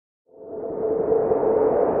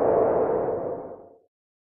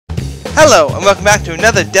Hello, and welcome back to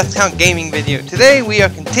another Death Count Gaming video. Today we are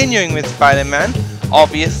continuing with Spider-Man,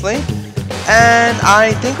 obviously, and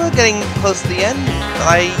I think we're getting close to the end, but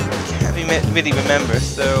I can't really remember,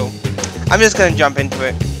 so I'm just gonna jump into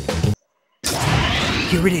it.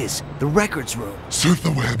 Here it is, the records room. Surf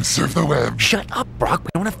the web, surf the web. Shut up, Brock, we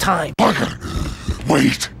don't have time. Parker,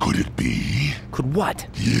 wait, could it be? Could what?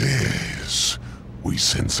 Yes, we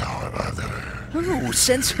sense our other. Who?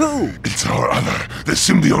 Sense who? It's our other, the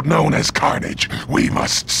symbiote known as Carnage. We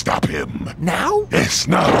must stop him. Now? Yes,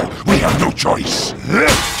 now. We have no choice.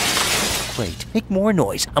 Wait, make more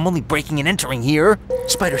noise. I'm only breaking and entering here.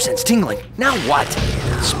 Spider sense tingling. Now what?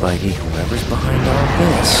 Spidey, whoever's behind all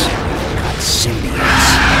this. Got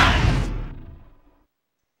symbiotes.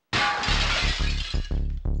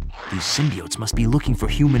 These symbiotes must be looking for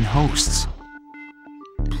human hosts.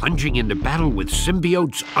 Plunging into battle with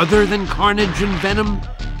symbiotes other than Carnage and Venom?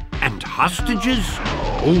 And hostages?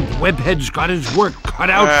 Old Webhead's got his work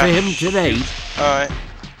cut out for him today. Alright.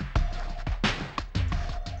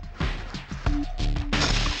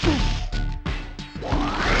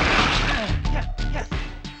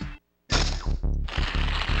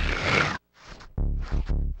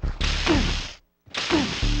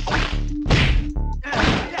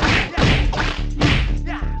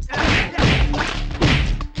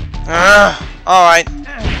 Alright.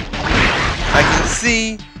 I can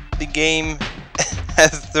see the game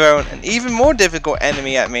has thrown an even more difficult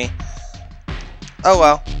enemy at me. Oh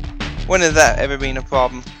well. When has that ever been a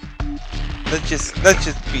problem? Let's just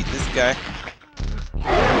beat this guy.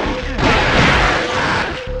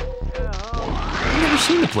 I've never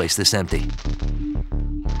seen a place this empty.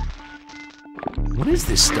 What is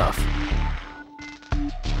this stuff?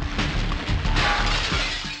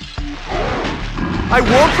 I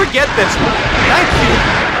won't forget this! Thank you!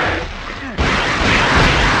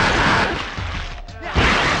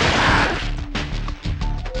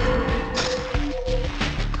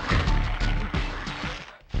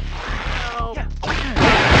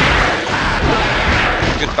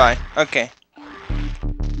 Goodbye. Okay.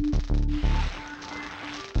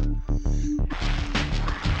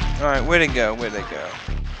 Alright, where'd it go? Where'd it go?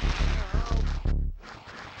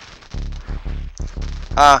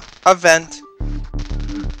 A vent.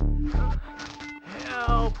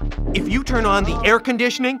 If you turn on the air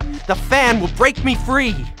conditioning, the fan will break me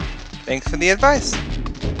free! Thanks for the advice.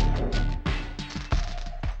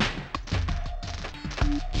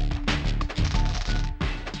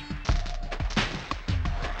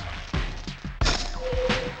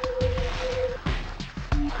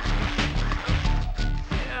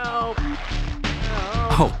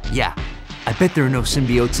 Oh, yeah. I bet there are no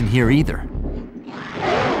symbiotes in here either.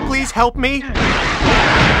 Please help me!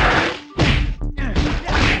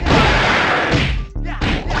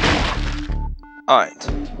 Alright.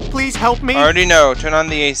 Please help me! I already know. Turn on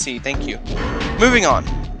the AC. Thank you. Moving on.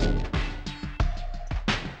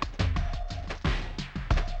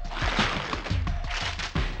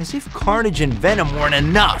 As if Carnage and Venom weren't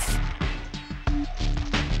enough.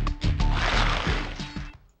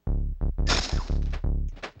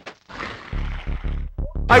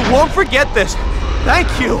 I won't forget this! Thank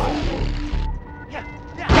you!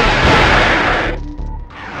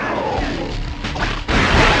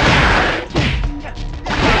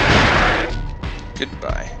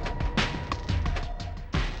 Goodbye.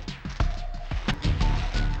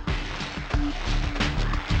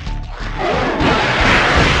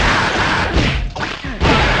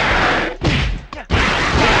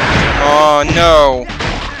 Oh no!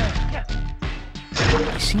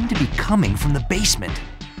 They seem to be coming from the basement.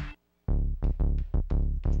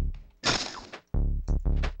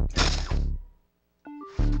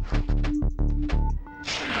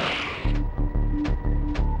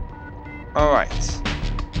 Alright.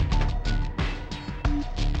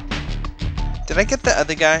 Did I get the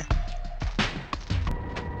other guy?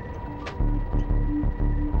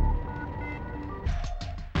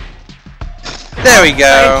 There we go!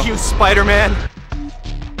 Thank you, Spider-Man!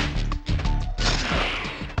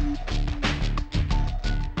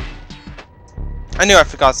 I knew I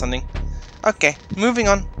forgot something. Okay, moving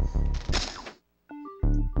on.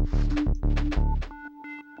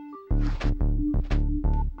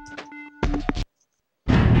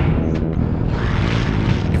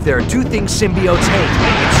 If there are two things symbiotes hate,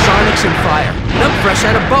 it's sonics and fire. And I'm fresh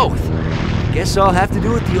out of both. Guess I'll have to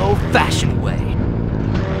do it the old-fashioned way.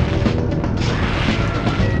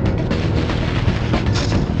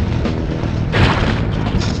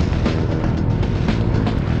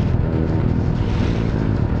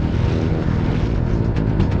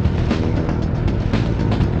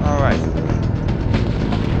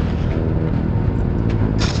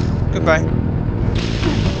 Goodbye.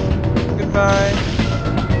 Goodbye.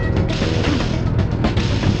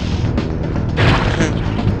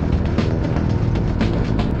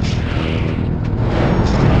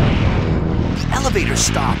 The elevator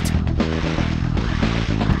stopped.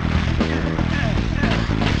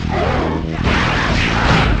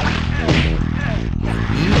 I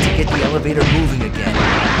need to get the elevator moving again.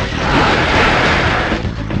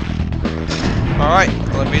 Alright,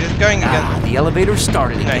 elevator's going again. Ah, the elevator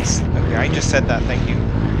started again. Nice. Okay, I just said that, thank you.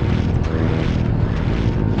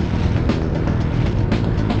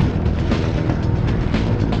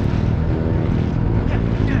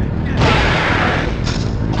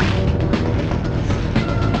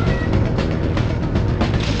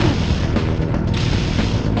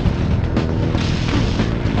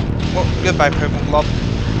 Oh, goodbye, purple blob.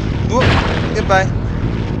 Oh, goodbye.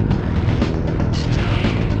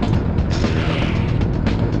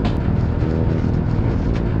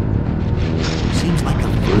 Seems like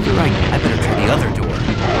I'm further right. I better try the other door.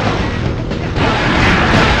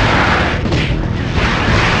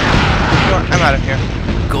 I'm out of here.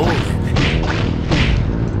 Golden.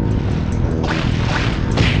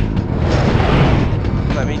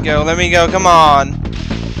 Let me go, come on.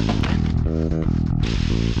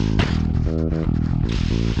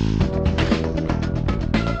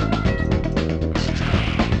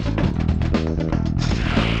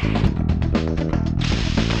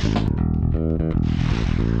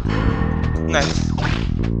 Nice.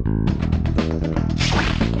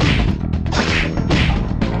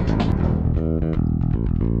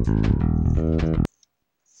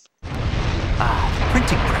 Ah, the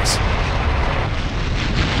printing press.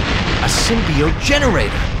 A symbiote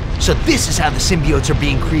generator. So this is how the symbiotes are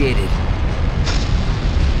being created.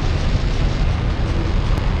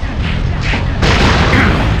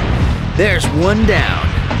 There's one down.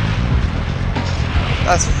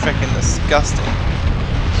 That's freaking disgusting.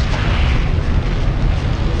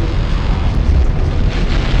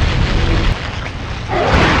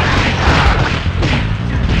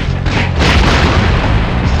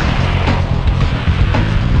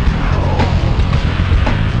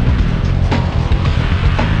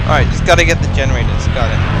 Alright, just gotta get the generators.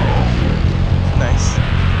 Got it. Nice.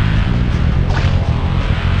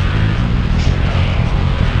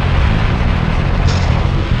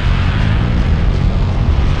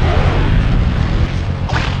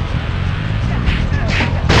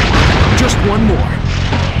 Just one more.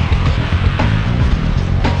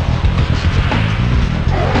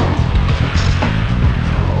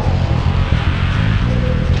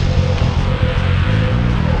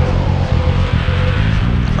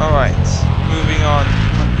 Alright, moving on.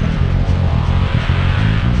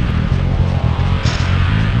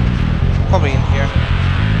 Probably in here.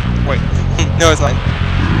 Wait, no it's not.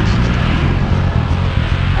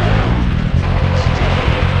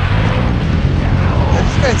 Are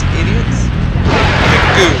these guys idiots? The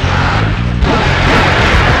goo.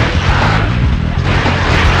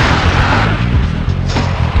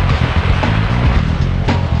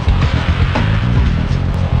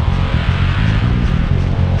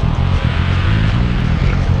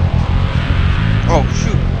 Oh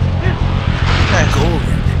shoot. Nice.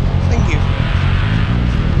 Golden. Thank you.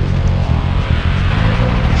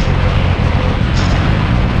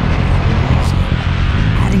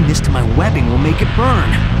 Adding this to my webbing will make it burn.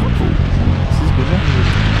 This is good.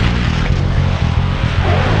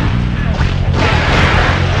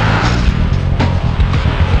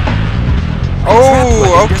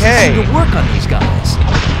 Oh, okay. Doesn't seem to work on these guys.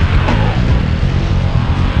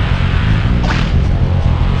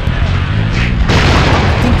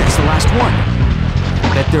 I think that's the last one.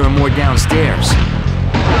 Bet there are more downstairs.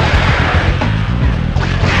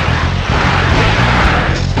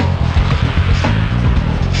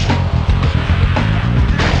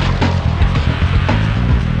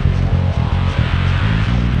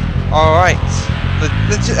 Alright.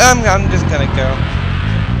 I'm just gonna go.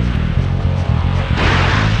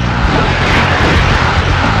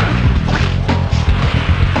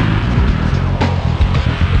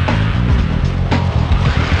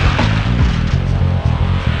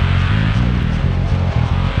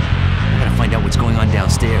 I gotta find out what's going on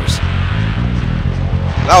downstairs.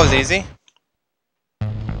 That was easy.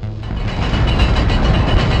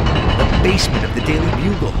 The basement of the Daily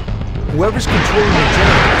Bugle. Whoever's controlling the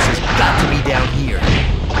generators has got to be down here.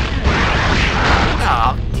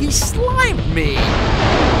 Ah, he slimed me.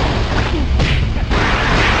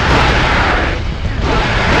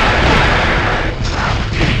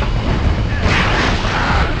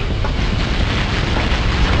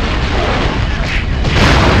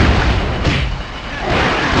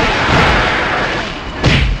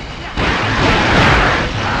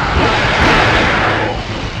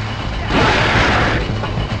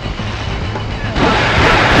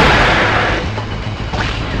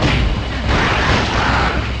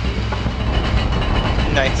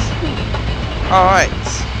 Alright,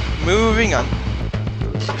 moving on.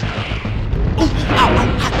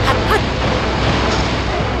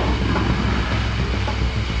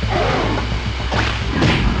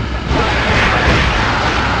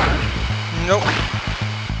 Nope.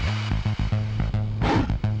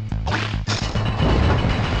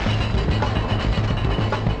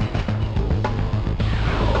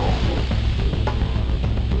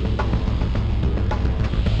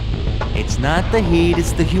 It's not the heat,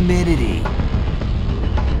 it's the humidity.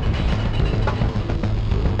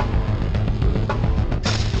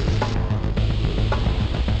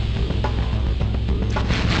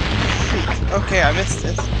 Okay, I missed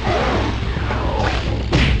this.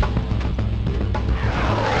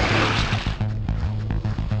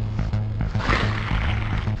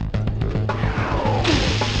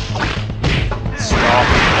 Stop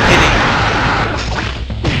hitting.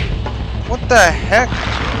 What the heck?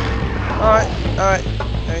 Alright,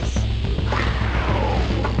 nice.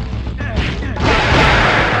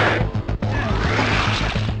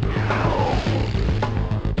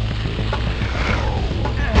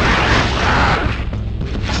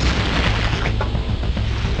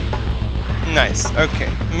 Nice, okay,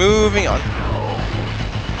 moving on.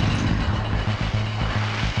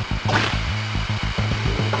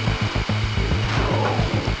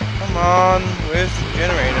 Come on, where's the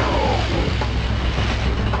generator?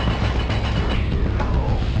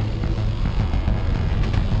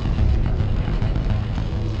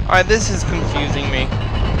 Alright, this is confusing me.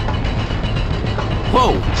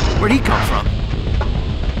 Whoa, where'd he come from?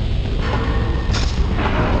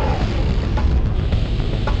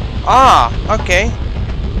 Ah, okay.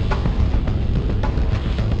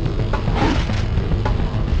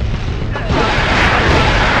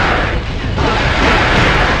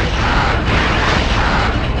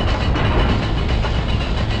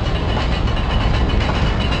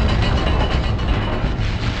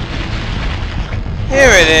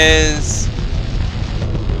 Here it is.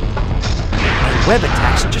 My web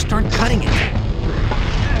attacks just aren't cutting it.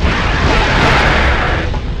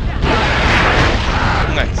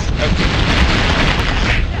 Nice, okay.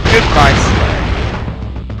 Goodbye, Slayer.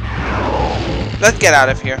 Let's get out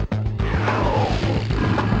of here.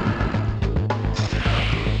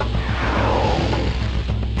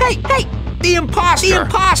 Hey, the imposter! The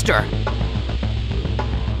imposter!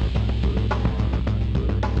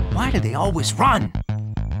 Why do they always run?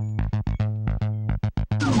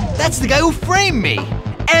 That's the guy who framed me!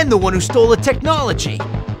 And the one who stole the technology!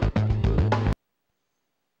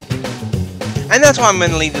 And that's why I'm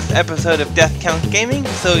going to leave this episode of Death Count Gaming.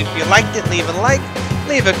 So if you liked it, leave a like,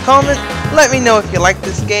 leave a comment, let me know if you like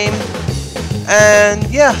this game. And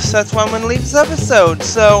yes, that's why I'm going to leave this episode.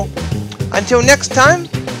 So until next time,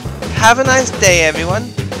 have a nice day, everyone.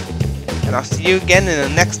 And I'll see you again in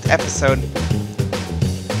the next episode.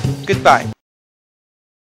 Goodbye.